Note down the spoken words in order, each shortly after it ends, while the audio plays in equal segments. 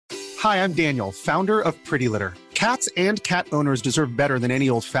Hi, I'm Daniel, founder of Pretty Litter. Cats and cat owners deserve better than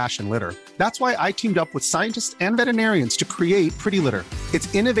any old-fashioned litter. That's why I teamed up with scientists and veterinarians to create Pretty Litter.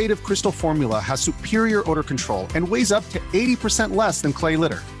 Its innovative crystal formula has superior odor control and weighs up to 80% less than clay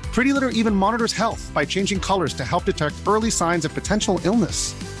litter. Pretty Litter even monitors health by changing colors to help detect early signs of potential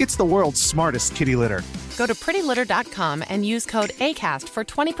illness. It's the world's smartest kitty litter. Go to prettylitter.com and use code ACAST for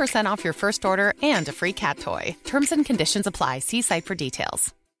 20% off your first order and a free cat toy. Terms and conditions apply. See site for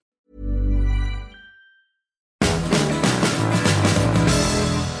details.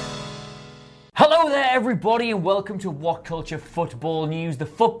 Hello there, everybody, and welcome to What Culture Football News, the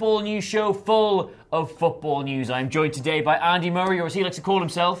football news show full of football news. I'm joined today by Andy Murray, or as he likes to call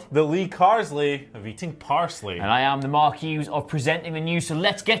himself, the Lee Carsley of eating parsley. And I am the Mark Hughes of presenting the news, so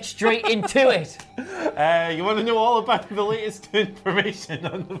let's get straight into it. You want to know all about the latest information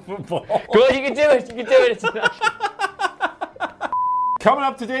on the football? Go on, you can do it, you can do it. Coming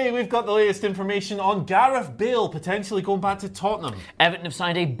up today, we've got the latest information on Gareth Bale potentially going back to Tottenham. Everton have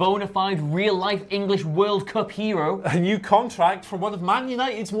signed a bona fide, real-life English World Cup hero. A new contract for one of Man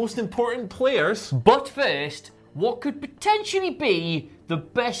United's most important players. But first, what could potentially be the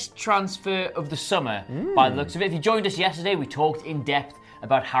best transfer of the summer by the looks of it. If you joined us yesterday, we talked in depth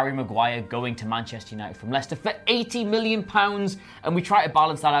about Harry Maguire going to Manchester United from Leicester for £80 million, and we try to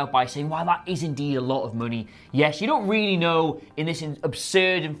balance that out by saying, while that is indeed a lot of money, yes, you don't really know in this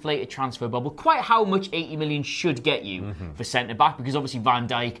absurd inflated transfer bubble quite how much 80 million should get you for centre-back, because obviously Van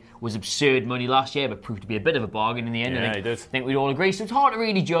Dijk was absurd money last year, but proved to be a bit of a bargain in the end. Yeah, I think we'd all agree, so it's hard to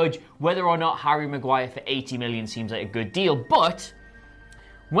really judge whether or not Harry Maguire for 80 million seems like a good deal, but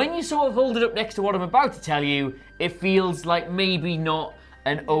when you sort of hold it up next to what I'm about to tell you, it feels like maybe not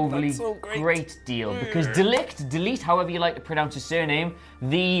an overly great deal, because De Ligt, however you like to pronounce his surname,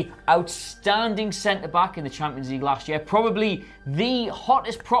 the outstanding centre-back in the Champions League last year, probably the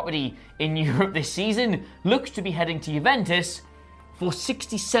hottest property in Europe this season, looks to be heading to Juventus for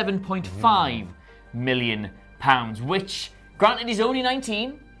 £67.5 million, which, granted, he's only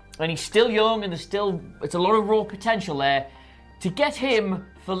 19, and he's still young, and it's a lot of raw potential there. To get him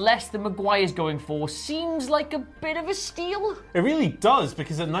for less than Maguire's going for seems like a bit of a steal. It really does,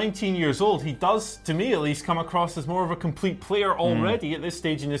 because at 19 years old, he does, to me at least, come across as more of a complete player already at this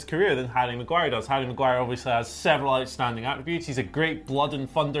stage in his career than Harry Maguire does. Harry Maguire obviously has several outstanding attributes. He's a great blood and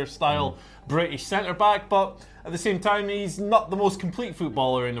thunder style British centre-back, but at the same time, he's not the most complete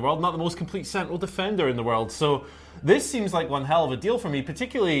footballer in the world, not the most complete central defender in the world. So this seems like one hell of a deal for me,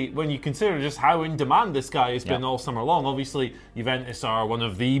 particularly when you consider just how in demand this guy has been all summer long. Obviously, Juventus are one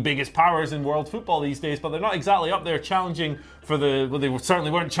of the biggest powers in world football these days, but they're not exactly up there challenging for they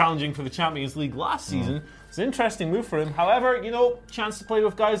certainly weren't challenging for the Champions League last season. It's an interesting move for him. However, chance to play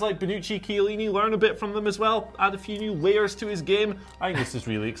with guys like Bonucci, Chiellini, learn a bit from them as well, add a few new layers to his game. I think this is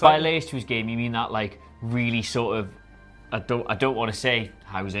really exciting. By layers to his game, you mean that really sort of, I don't want to say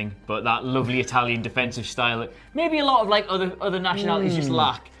housing, but that lovely Italian defensive style that maybe a lot of other nationalities just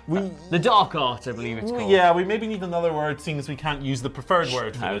lack. The dark art, I believe it's called. Yeah, we maybe need another word, seeing as we can't use the preferred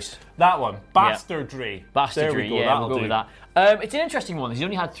word for this. That one. Bastardry. Bastardry, there we go. Yeah, we'll go with that. It's an interesting one. He's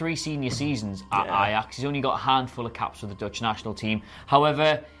only had 3 senior seasons at Ajax. He's only got a handful of caps for the Dutch national team.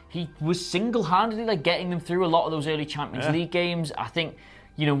 However, he was single-handedly getting them through a lot of those early Champions League games. I think,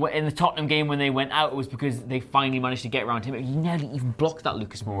 in the Tottenham game when they went out, it was because they finally managed to get around him. He nearly even blocked that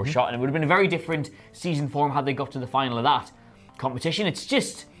Lucas Moura shot, and it would have been a very different season for him had they got to the final of that competition. It's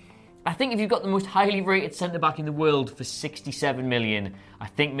just, I think if you've got the most highly rated centre-back in the world for 67 million, I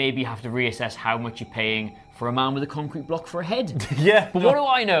think maybe you have to reassess how much you're paying for a man with a concrete block for a head. But what do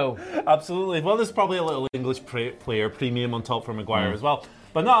I know? Absolutely. Well, there's probably a little English player premium on top for Maguire as well.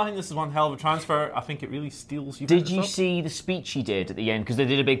 But no, I think this is one hell of a transfer. I think it really steals you. Did you see the speech he did at the end? Because they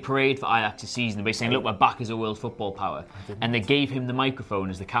did a big parade for Ajax this season. They were saying, look, we're back as a world football power. And they gave him the microphone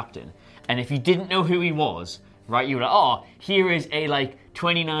as the captain. And if you didn't know who he was, right, you were like, here is a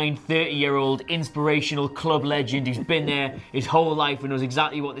 29, 30-year-old inspirational club legend who's been there his whole life and knows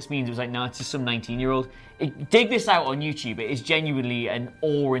exactly what this means. It was like, no, it's just some 19-year-old. Dig this out on YouTube. It is genuinely an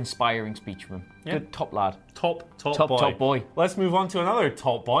awe-inspiring speech from him. Yeah. Good, top lad. Top boy. Let's move on to another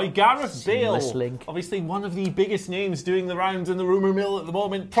top boy, Gareth Bale. Link. Obviously one of the biggest names doing the rounds in the rumour mill at the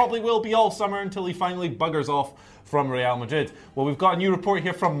moment. Probably will be all summer until he finally buggers off from Real Madrid. Well, we've got a new report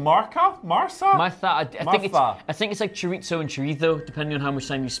here from Marca? I think it's like chorizo and chorizo, depending on how much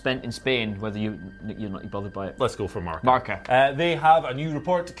time you spent in Spain, whether you're not bothered by it. Let's go for Marca. They have a new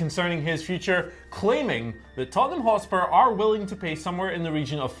report concerning his future, claiming that Tottenham Hotspur are willing to pay somewhere in the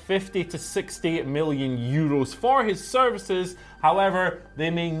region of 50 to 60 50 million euros for his services. However, they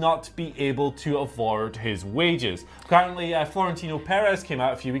may not be able to afford his wages. Currently, Florentino Perez came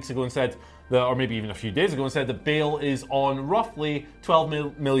out a few weeks ago and said, or maybe even a few days ago, and said that Bale is on roughly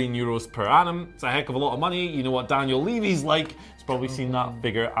 12 million euros per annum. It's a heck of a lot of money. You know what Daniel Levy's like. He's probably seen that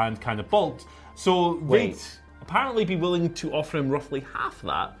figure and kind of balked. So they'd apparently be willing to offer him roughly half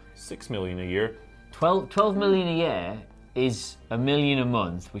that, 6 million a year. 12 million a year is $1 million a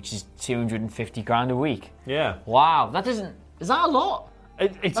month, which is 250 grand a week. Yeah. Wow, is that a lot?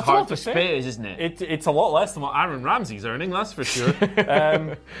 It's That's hard a lot to for say. Spurs, isn't it? It's a lot less than what Aaron Ramsey's earning, that's for sure.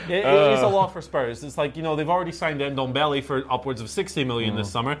 It is a lot for Spurs. It's like, they've already signed Ndombele for upwards of 60 million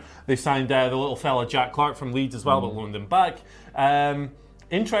this summer. They signed the little fella Jack Clark from Leeds as well, but loaned him back.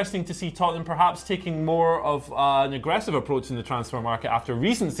 Interesting to see Tottenham perhaps taking more of an aggressive approach in the transfer market after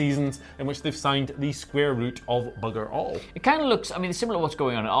recent seasons in which they've signed the square root of bugger all. It kind of looks, it's similar to what's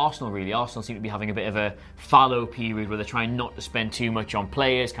going on at Arsenal, really. Arsenal seem to be having a bit of a fallow period where they're trying not to spend too much on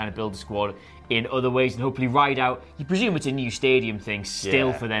players, kind of build the squad in other ways and hopefully ride out. You presume it's a new stadium thing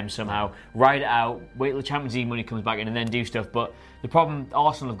still for them somehow. Ride it out, wait till the Champions League money comes back in and then do stuff. But the problem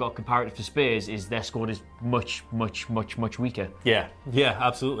Arsenal have got comparative to Spurs is their squad is much, much, much, much weaker. Yeah,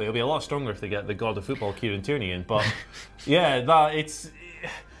 absolutely. It'll be a lot stronger if they get the god of football, Kieran Tierney, in. But it's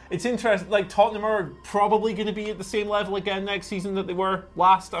interesting. Like, Tottenham are probably going to be at the same level again next season that they were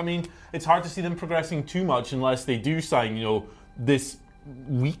last. It's hard to see them progressing too much unless they do sign, this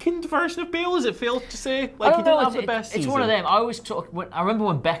weakened version of Bale, is it fair to say? Like, he didn't have the best season. It's one of them. I remember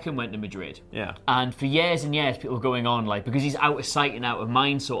when Beckham went to Madrid. Yeah. And for years and years, people were going on, like, because he's out of sight and out of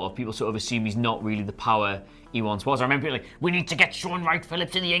mind, sort of, people sort of assume he's not really the power he once was. I remember people like, we need to get Sean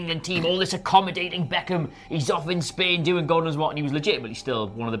Wright-Phillips in the England team, all this accommodating Beckham. He's off in Spain doing God knows what, and he was legitimately still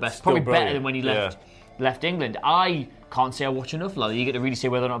one of the best. Probably better than when he left England. I can't say I watch enough, like, you get to really say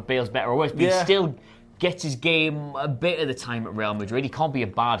whether or not Bale's better or worse, but he still gets his game a bit of the time at Real Madrid. He can't be a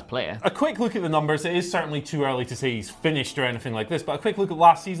bad player. A quick look at the numbers. It is certainly too early to say he's finished or anything like this, but a quick look at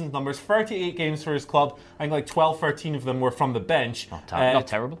last season's numbers. 38 games for his club. I think like 12, 13 of them were from the bench. Not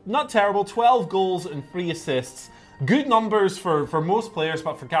terrible. Not terrible. 12 goals and 3 assists. Good numbers for most players,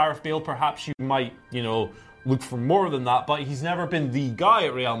 but for Gareth Bale, perhaps you might, look for more than that, but he's never been the guy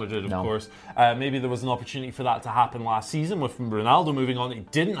at Real Madrid, of course. Maybe there was an opportunity for that to happen last season with Ronaldo moving on.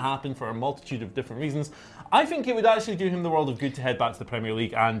 It didn't happen for a multitude of different reasons. I think it would actually do him the world of good to head back to the Premier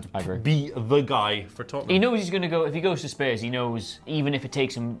League and be the guy for Tottenham. He knows he's going to go, if he goes to Spurs, he knows even if it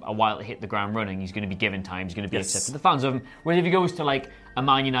takes him a while to hit the ground running, he's going to be given time, he's going to be accepted. The fans of him. Whereas if he goes to like a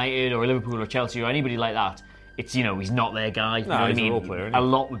Man United or Liverpool or Chelsea or anybody like that, it's, he's not their guy. You know what I mean? A role player, a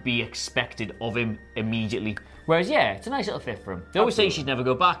lot would be expected of him immediately. Whereas, it's a nice little fit for him. They always say he should never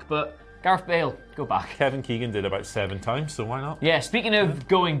go back, but Gareth Bale, go back. Kevin Keegan did about 7 times, so why not? Yeah, speaking of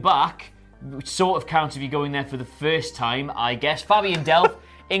going back, which sort of counts if you're going there for the first time, I guess. Fabian Delph,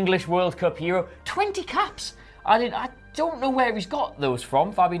 English World Cup hero, 20 caps. I don't know where he's got those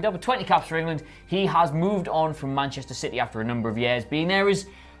from, Fabian Delph, 20 caps for England. He has moved on from Manchester City after a number of years, being there as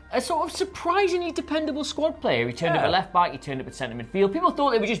a sort of surprisingly dependable squad player. He turned up at left back, he turned up at centre midfield. People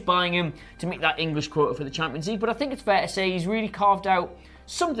thought they were just buying him to meet that English quota for the Champions League, but I think it's fair to say he's really carved out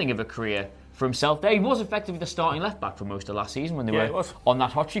something of a career for himself there. He was effectively the starting left back for most of last season when they were on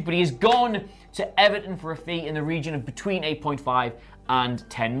that hot streak, but he has gone to Everton for a fee in the region of between 8.5 and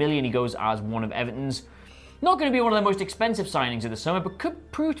 10 million. He goes as one of Everton's not going to be one of the most expensive signings of the summer, but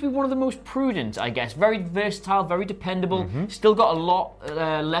could prove to be one of the most prudent, I guess. Very versatile, very dependable. Still got a lot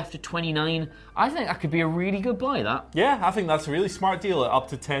left at 29. I think that could be a really good buy, that. Yeah, I think that's a really smart deal at up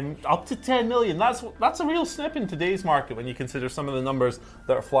to 10 million. That's a real snip in today's market when you consider some of the numbers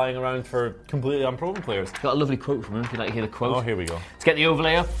that are flying around for completely unproven players. Got a lovely quote from him, if you'd like to hear the quote. Oh, here we go. Let's get the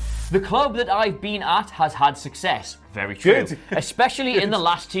overlay up. The club that I've been at has had success. Very true. Good. Especially in the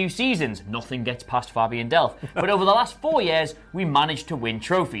last 2 seasons. Nothing gets past Fabian Delph. But over the last 4 years, we managed to win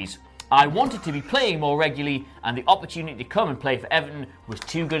trophies. I wanted to be playing more regularly, and the opportunity to come and play for Everton was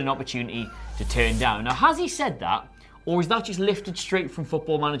too good an opportunity to turn down. Now, has he said that? Or is that just lifted straight from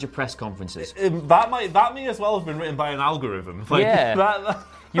Football Manager press conferences? That may as well have been written by an algorithm.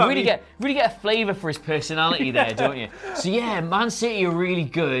 You really get a flavour for his personality there, don't you? So Man City are really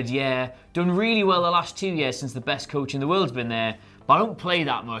good, done really well the last 2 years since the best coach in the world's been there, but I don't play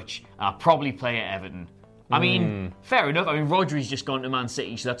that much, and I'll probably play at Everton. I mean, fair enough. I mean, Rodri's just gone to Man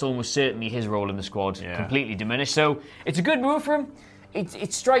City, so that's almost certainly his role in the squad completely diminished. So it's a good move for him.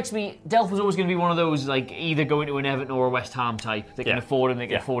 It strikes me, Delph was always going to be one of those, like, either going to an Everton or a West Ham type. They can afford him, they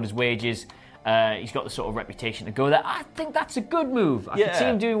can afford his wages. He's got the sort of reputation to go there. I think that's a good move. I can see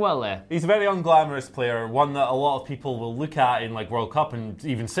him doing well there. He's a very unglamorous player, one that a lot of people will look at in like World Cup and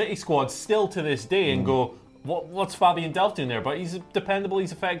even City squads still to this day and go, what's Fabian Delph doing there? But he's dependable,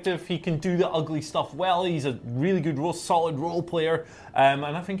 he's effective, he can do the ugly stuff well, he's a really good, solid role player, and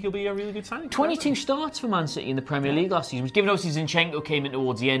I think he'll be a really good signing. 22 starts for Man City in the Premier League last season. Given obviously Zinchenko came in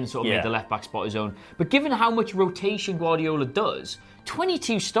towards the end and sort of made the left-back spot his own. But given how much rotation Guardiola does,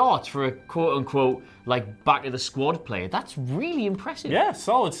 22 starts for a quote-unquote like back-of-the-squad player, that's really impressive. Yeah,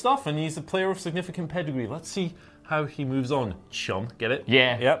 solid stuff, and he's a player of significant pedigree. Let's see how he moves on. Chum, get it?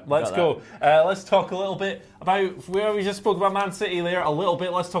 Yeah. Yep, let's go. Let's talk a little bit about where we just spoke about Man City there a little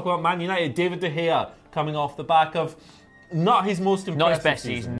bit. Let's talk about Man United. David De Gea coming off the back of not his most impressive Not his best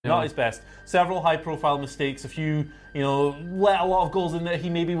season. No. Not his best. Several high-profile mistakes. A few, let a lot of goals in that he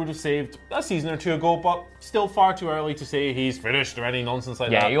maybe would have saved a season or two ago, but still far too early to say he's finished or any nonsense like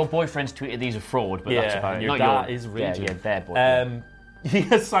that. Yeah, your boyfriend's tweeted these are fraud, but that's about it. Your dad is raging. Yeah, their boyfriend. He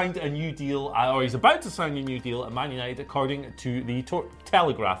has signed a new deal, or he's about to sign a new deal at Man United, according to the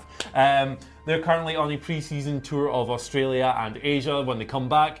Telegraph. They're currently on a pre-season tour of Australia and Asia. When they come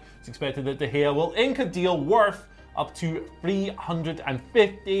back, it's expected that De Gea will ink a deal worth up to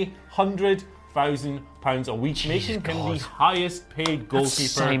 £350,000 a week, making him the highest paid goalkeeper.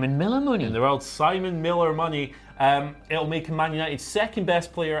 That's Simon Miller money in the world. Simon Miller money. It'll make him Man United's second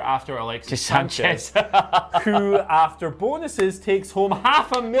best player after Alexis Sanchez, who, after bonuses, takes home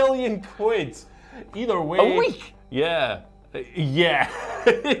 £500,000. Either way, a week. Yeah.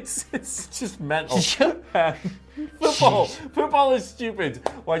 It's just mental. Football is stupid.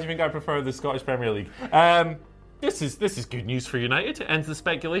 Why do you think I prefer the Scottish Premier League? This is good news for United. It ends the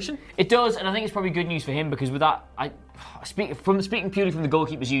speculation. It does, and I think it's probably good news for him because with that, speaking purely from the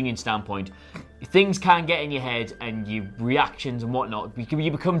goalkeepers union standpoint, things can get in your head and your reactions and whatnot. You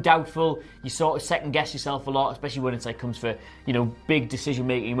become doubtful. You sort of second guess yourself a lot, especially when it's like comes for big decision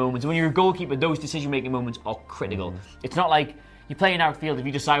making moments. And when you're a goalkeeper, those decision making moments are critical. It's not like you play in outfield. If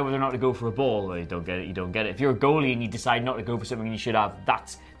you decide whether or not to go for a ball, well, you don't get it. You don't get it. If you're a goalie and you decide not to go for something you should have,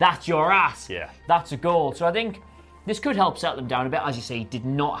 that's your ass. Yeah, that's a goal. So I think this could help settle them down a bit. As you say, he did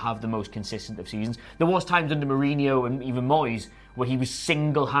not have the most consistent of seasons. There was times under Mourinho and even Moyes where he was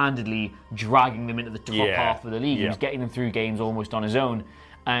single-handedly dragging them into the top half of the league. He was getting them through games almost on his own.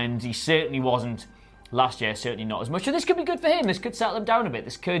 And he certainly wasn't last year, certainly not as much. So this could be good for him. This could settle him down a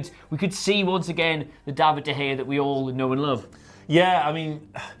bit. We could see once again the David De Gea that we all know and love. Yeah, I mean,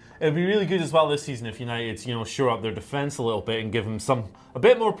 it'd be really good as well this season if United, shore up their defence a little bit and give them a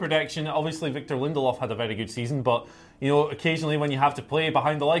bit more protection. Obviously, Victor Lindelof had a very good season, but occasionally when you have to play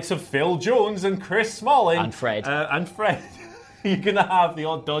behind the likes of Phil Jones and Chris Smalling and Fred, you're gonna have the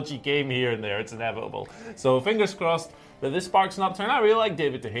odd dodgy game here and there. It's inevitable. So fingers crossed that this sparks an upturn. I really like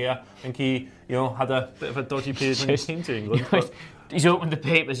David De Gea. I think he, had a bit of a dodgy period when he came to England. He's opened the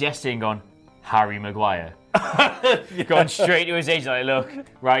papers yesterday and gone, Harry Maguire. Gone straight to his agent, like, look,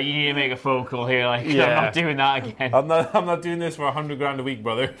 right, you need to make a phone call here. Like, I'm not doing that again. I'm not doing this for $100,000 a week,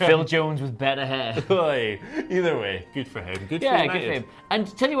 brother. Phil Jones with better hair. Either way, good for him. Good for him.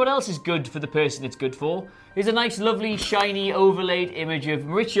 And tell you what else is good for the person it's good for. Here's a nice, lovely, shiny, overlaid image of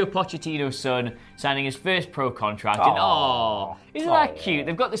Mauricio Pochettino's son signing his first pro contract. Isn't that cute?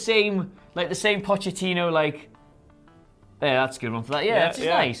 They've got the same Pochettino, yeah, that's a good one for that. Yeah, that's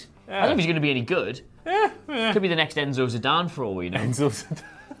nice. I don't know if he's going to be any good. Yeah. Could be the next Enzo Zidane for all we know. Enzo Zidane.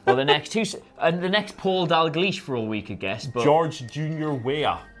 Or the next Paul Dalglish for all we could guess. But George Junior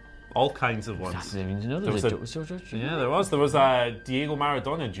Weah. All kinds of ones. There was Diego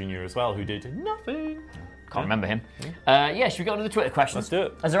Maradona Jr. as well, who did nothing. Can't remember him. Should we go to the Twitter questions? Let's do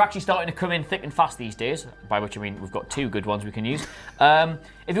it. As they're actually starting to come in thick and fast these days, by which I mean we've got two good ones we can use.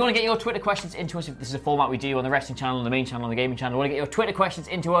 If you want to get your Twitter questions into us, if this is a format we do on the wrestling channel, on the main channel, on the gaming channel, want to get your Twitter questions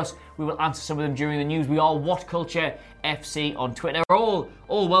into us, we will answer some of them during the news. We are What Culture FC on Twitter. All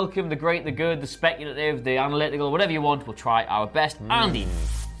welcome, the great, the good, the speculative, the analytical, whatever you want. We'll try our best. Andy,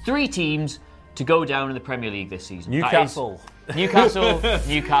 3 teams to go down in the Premier League this season. Newcastle,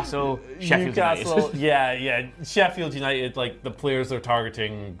 Sheffield United. Yeah. Sheffield United, the players they're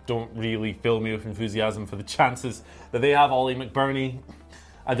targeting don't really fill me with enthusiasm for the chances that they have. Ollie McBurney,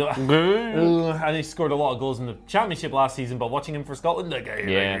 and he scored a lot of goals in the Championship last season, but watching him for Scotland, that guy,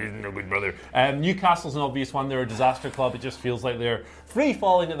 he's no good brother. Newcastle's an obvious one. They're a disaster club. It just feels like they're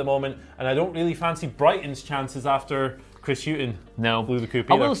free-falling at the moment, and I don't really fancy Brighton's chances after Chris Hughton blew the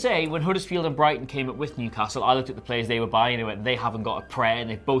coop either. I will say, when Huddersfield and Brighton came up with Newcastle, I looked at the players they were buying and went, they haven't got a prayer, and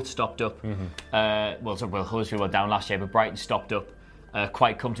they've both stopped up. Huddersfield were down last year, but Brighton stopped up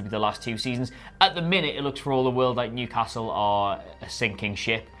quite comfortably the last 2 seasons. At the minute, it looks for all the world like Newcastle are a sinking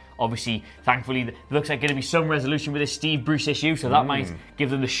ship. Obviously, thankfully, there looks like going to be some resolution with this Steve Bruce issue, so that might give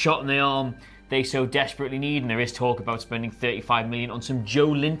them the shot in the arm they so desperately need. And there is talk about spending $35 million on some Joe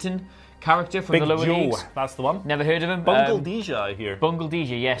Linton character from Big the lower Joe, leagues. that's the one. Never heard of him. Bungle Deja, I hear. Bungle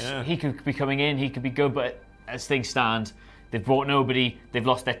Deja, yes. Yeah. He could be coming in, he could be good, but as things stand, they've brought nobody. They've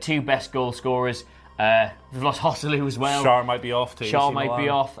lost their 2 best goal scorers. They've lost Hosselu as well. Shar might be off too. Shar might be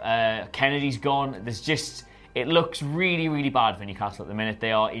off. Kennedy's gone. It looks really, really bad for Newcastle at the minute.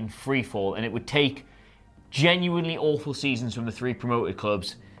 They are in free fall, and it would take genuinely awful seasons from the 3 promoted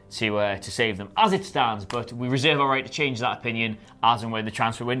clubs to save them as it stands. But we reserve our right to change that opinion as and when the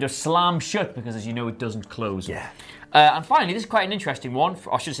transfer window slams shut, because as you know, it doesn't close. Yeah. And finally, this is quite an interesting one.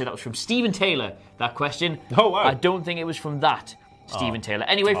 I should say that was from Stephen Taylor, that question. Oh, wow. I don't think it was from that Stephen Taylor.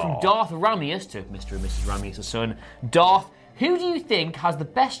 Anyway, from Darth Ramius to Mr. and Mrs. Ramius' son. Darth, who do you think has the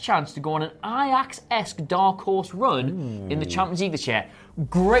best chance to go on an Ajax-esque dark horse run in the Champions League this year?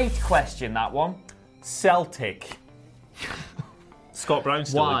 Great question, that one. Celtic. Scott Brown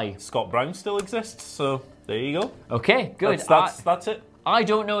still exists, so there you go. Okay, good. That's it. I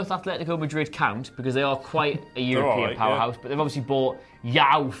don't know if Atletico Madrid count, because they are quite a European powerhouse, but they've obviously bought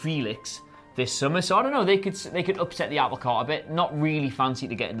João Felix this summer, so I don't know, they could upset the apple cart a bit. Not really fancy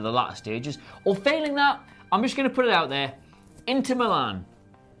to get into the latter stages. Or failing that, I'm just going to put it out there, Inter Milan.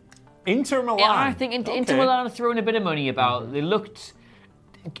 Inter Milan? Yeah, I think Inter Milan are throwing a bit of money about. They looked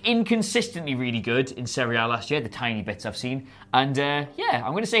inconsistently really good in Serie A last year, the tiny bits I've seen. And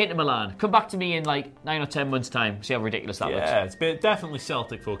I'm going to say Inter Milan. Come back to me in like 9 or 10 months' time, see how ridiculous that looks. Yeah, it's definitely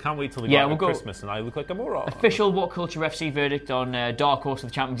Celtic, though. Can't wait till we go Christmas and I look like a moron. Official What Culture FC verdict on Dark Horse of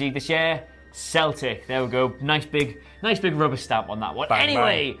the Champions League this year. Celtic. There we go. Nice big rubber stamp on that one. Bang,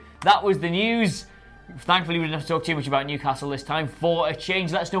 anyway, that was the news. Thankfully, we didn't have to talk too much about Newcastle this time for a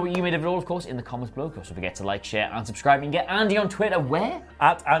change. Let us know what you made of it all, of course, in the comments below. Also, forget to like, share, and subscribe. You can get Andy on Twitter. Where?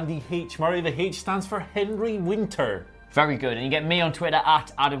 At Andy H. Murray. The H stands for Henry Winter. Very good. And you get me on Twitter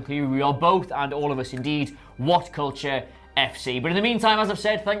at Adam Cleary. We are both, and all of us indeed, What Culture FC. But in the meantime, as I've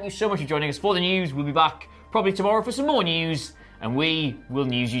said, thank you so much for joining us for the news. We'll be back probably tomorrow for some more news, and we will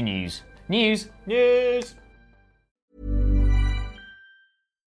news you news. News.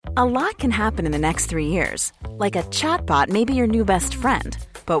 A lot can happen in the next 3 years. Like a chatbot may be your new best friend.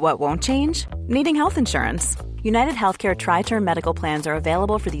 But what won't change? Needing health insurance. United Healthcare Tri-Term Medical Plans are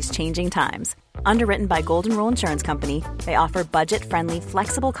available for these changing times. Underwritten by Golden Rule Insurance Company, they offer budget-friendly,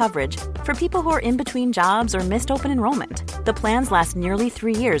 flexible coverage for people who are in between jobs or missed open enrollment. The plans last nearly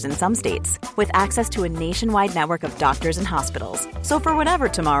 3 years in some states, with access to a nationwide network of doctors and hospitals. So for whatever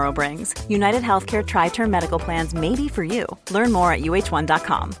tomorrow brings, United Healthcare Tri-Term Medical Plans may be for you. Learn more at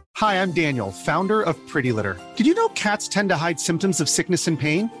uh1.com. Hi, I'm Daniel, founder of Pretty Litter. Did you know cats tend to hide symptoms of sickness and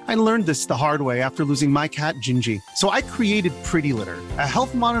pain? I learned this the hard way after losing my cat, Gingy. So I created Pretty Litter, a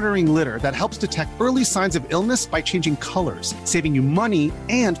health monitoring litter that helps detect early signs of illness by changing colors, saving you money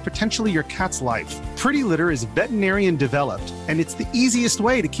and potentially your cat's life. Pretty Litter is veterinarian developed, and it's the easiest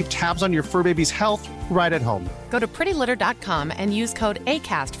way to keep tabs on your fur baby's health right at home. Go to prettylitter.com and use code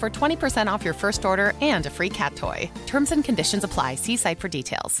ACAST for 20% off your first order and a free cat toy. Terms and conditions apply. See site for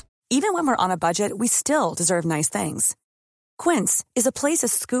details. Even when we're on a budget, we still deserve nice things. Quince is a place to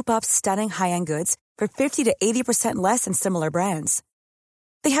scoop up stunning high-end goods for 50 to 80% less than similar brands.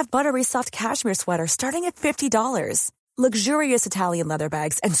 They have buttery soft cashmere sweaters starting at $50, luxurious Italian leather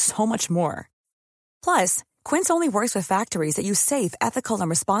bags, and so much more. Plus, Quince only works with factories that use safe, ethical, and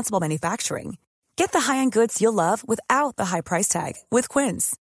responsible manufacturing. Get the high-end goods you'll love without the high price tag with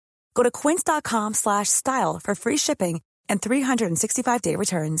Quince. Go to quince.com/style for free shipping and 365-day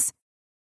returns.